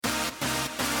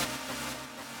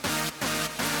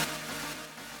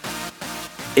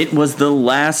It was the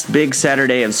last big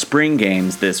Saturday of spring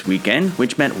games this weekend,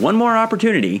 which meant one more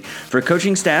opportunity for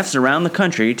coaching staffs around the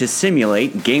country to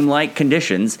simulate game-like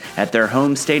conditions at their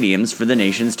home stadiums for the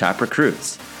nation's top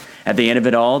recruits. At the end of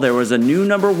it all, there was a new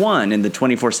number one in the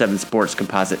 24/7 Sports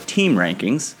Composite Team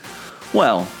Rankings.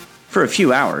 Well, for a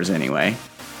few hours anyway.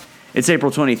 It's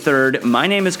April 23rd, my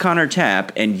name is Connor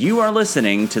Tapp, and you are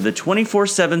listening to the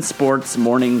 24/7 Sports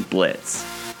Morning Blitz.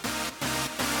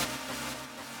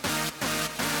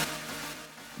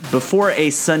 Before a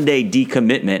Sunday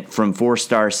decommitment from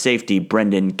four-star safety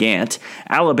Brendan Gant,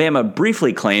 Alabama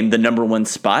briefly claimed the number one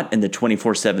spot in the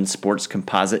 24/7 Sports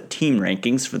Composite Team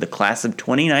Rankings for the class of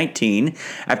 2019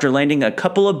 after landing a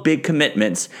couple of big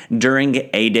commitments during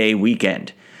A-Day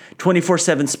weekend.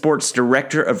 24/7 Sports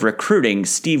Director of Recruiting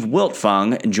Steve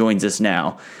Wiltfong joins us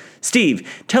now. Steve,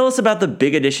 tell us about the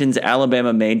big additions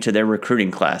Alabama made to their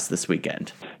recruiting class this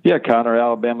weekend. Yeah, Connor,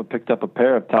 Alabama picked up a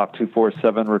pair of top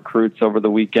 247 recruits over the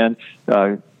weekend.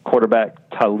 Quarterback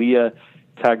Tagovailoas,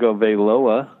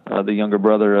 the younger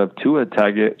brother of Tua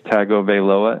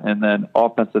Tagovailoas, and then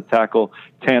offensive tackle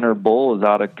Tanner Bull is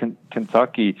out of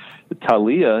Kentucky.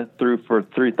 Talia threw for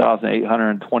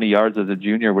 3,820 yards as a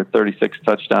junior with 36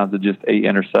 touchdowns and just 8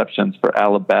 interceptions for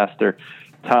Alabaster.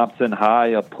 Thompson High,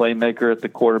 a playmaker at the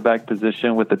quarterback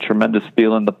position with a tremendous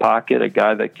feel in the pocket, a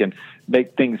guy that can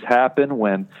make things happen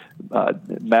when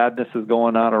madness is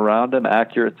going on around him,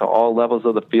 accurate to all levels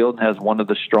of the field, and has one of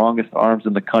the strongest arms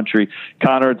in the country.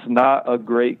 Connor, it's not a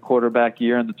great quarterback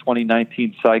year in the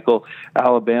 2019 cycle.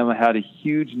 Alabama had a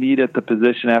huge need at the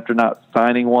position after not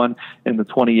signing one in the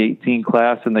 2018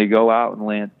 class, and they go out and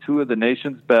land two of the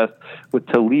nation's best, with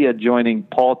Talia joining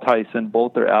Paul Tyson.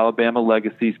 Both are Alabama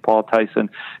legacies. Paul Tyson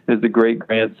is the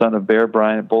great-grandson of Bear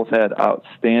Bryant. Both had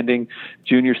outstanding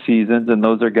junior seasons, and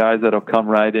those are guys that'll come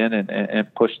right in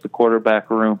and push the quarterback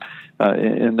room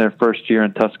in their first year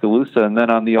in Tuscaloosa. And then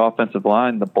on the offensive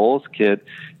line, the Bulls kid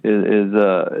is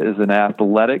an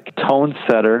athletic tone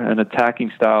setter, an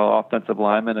attacking style offensive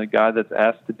lineman, a guy that's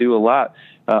asked to do a lot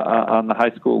on the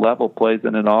high school level, plays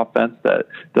in an offense that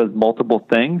does multiple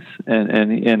things.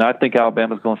 And I think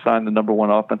Alabama's going to sign the number one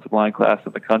offensive line class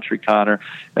in the country, Connor,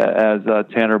 as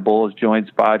Tanner Bowles joins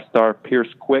five-star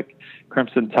Pierce Quick.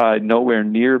 Crimson Tide nowhere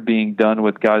near being done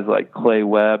with guys like Clay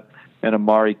Webb and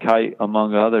Amari Kite,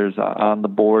 among others, on the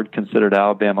board, considered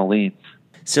Alabama leans.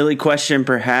 Silly question,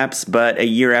 perhaps, but a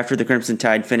year after the Crimson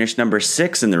Tide finished number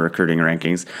 6 in the recruiting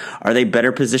rankings, are they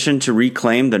better positioned to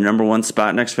reclaim the number one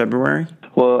spot next February?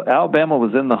 Well, Alabama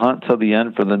was in the hunt till the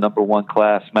end for the number one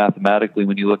class mathematically.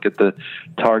 When you look at the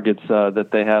targets that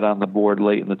they had on the board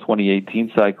late in the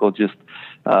 2018 cycle,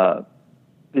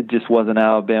 it just wasn't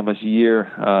Alabama's year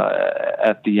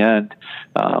at the end.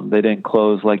 They didn't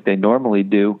close like they normally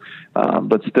do,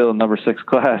 but still, number 6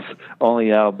 class.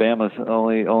 Only Alabama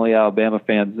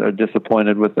fans are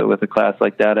disappointed with a class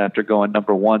like that after going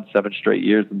number 1 7 straight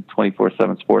years in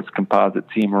 24/7 Sports Composite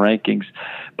Team Rankings.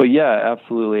 But yeah,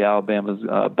 absolutely, Alabama's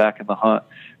back in the hunt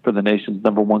for the nation's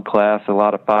number one class. A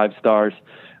lot of 5 stars.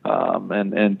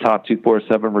 And top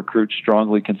 247 recruits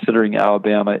strongly considering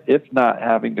Alabama, if not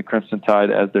having the Crimson Tide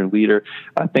as their leader.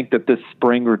 I think that this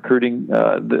spring recruiting,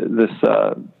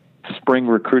 spring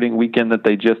recruiting weekend that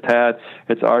they just had,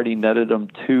 it's already netted them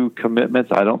 2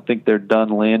 commitments. I don't think they're done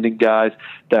landing guys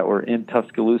that were in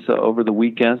Tuscaloosa over the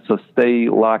weekend, so stay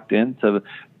locked into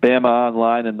Bama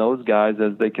Online and those guys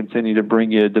as they continue to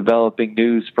bring you developing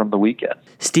news from the weekend.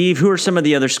 Steve, who are some of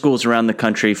the other schools around the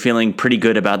country feeling pretty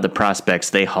good about the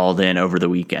prospects they hauled in over the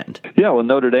weekend? Yeah, well,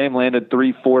 Notre Dame landed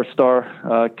 3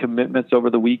 4-star commitments over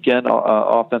the weekend.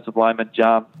 Offensive lineman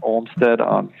John Olmstead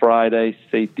on Friday,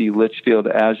 safety Litchfield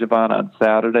Ajavon on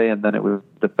Saturday, and then it was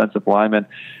defensive lineman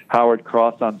Howard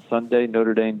Cross on Sunday.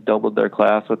 Notre Dame doubled their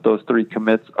class with those 3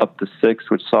 commits up to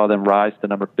 6, which saw them rise to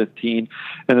number 15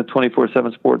 in the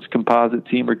 24/7 Sports Composite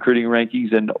Team recruiting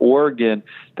rankings. In Oregon,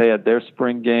 they had their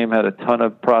spring game, had a ton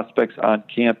of prospects on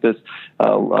campus.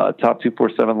 Top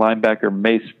 247 linebacker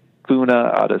Mace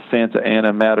Funa out of Santa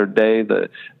Ana Mater Dei, the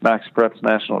Max Preps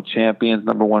national champions,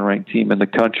 number 1 ranked team in the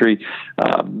country.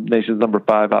 Nation's number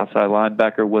 5 outside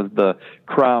linebacker was the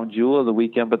crown jewel of the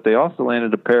weekend, but they also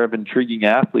landed a pair of intriguing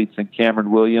athletes in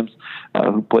Cameron Williams,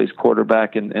 who plays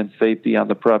quarterback and safety on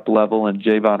the prep level, and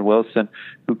Javon Wilson,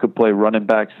 who could play running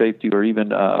back, safety, or even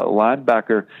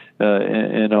linebacker in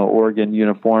an Oregon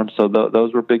uniform. So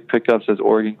those were big pickups as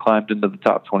Oregon climbed into the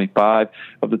top 25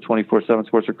 of the 24/7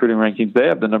 Sports recruiting rankings. They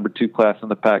have the number 2 class in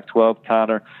the Pac-12,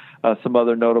 Connor. Some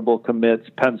other notable commits.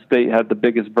 Penn State had the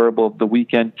biggest verbal of the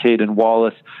weekend. Caden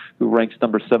Wallace, who ranks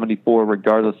number 74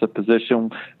 regardless of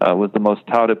position, was the most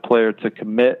touted player to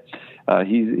commit.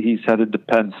 He's headed to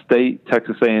Penn State.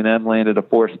 Texas A&M landed a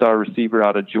 4-star receiver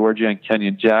out of Georgia, and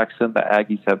Kenyon Jackson. The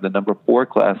Aggies have the number 4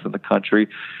 class in the country.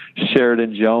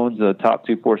 Sheridan Jones, a top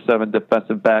 247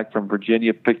 defensive back from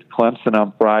Virginia, picked Clemson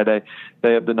on Friday.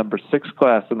 They have the number 6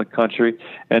 class in the country.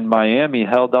 And Miami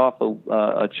held off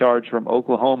a charge from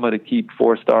Oklahoma to keep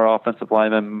 4-star offensive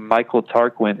lineman Michael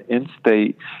Tarquin in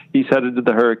state. He's headed to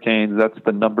the Hurricanes. That's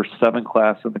the number 7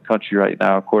 class in the country right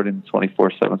now, according to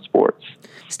 24/7 Sports.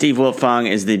 Steve Wiltfong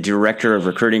is the director of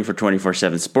recruiting for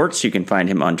 24/7 Sports. You can find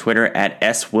him on Twitter at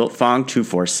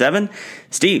swiltfong247.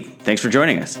 Steve, thanks for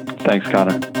joining us. Thanks,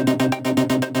 Connor.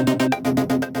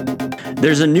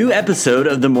 There's a new episode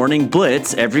of The Morning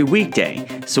Blitz every weekday,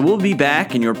 so we'll be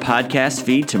back in your podcast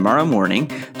feed tomorrow morning,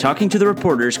 talking to the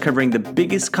reporters covering the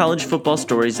biggest college football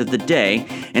stories of the day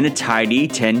in a tidy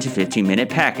 10 to 15 minute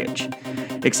package.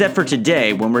 Except for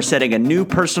today, when we're setting a new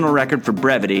personal record for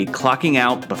brevity, clocking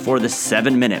out before the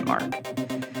 7-minute mark.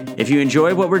 If you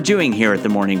enjoy what we're doing here at The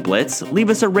Morning Blitz, leave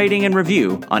us a rating and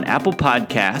review on Apple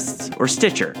Podcasts or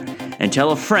Stitcher, and tell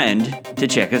a friend to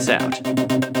check us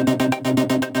out.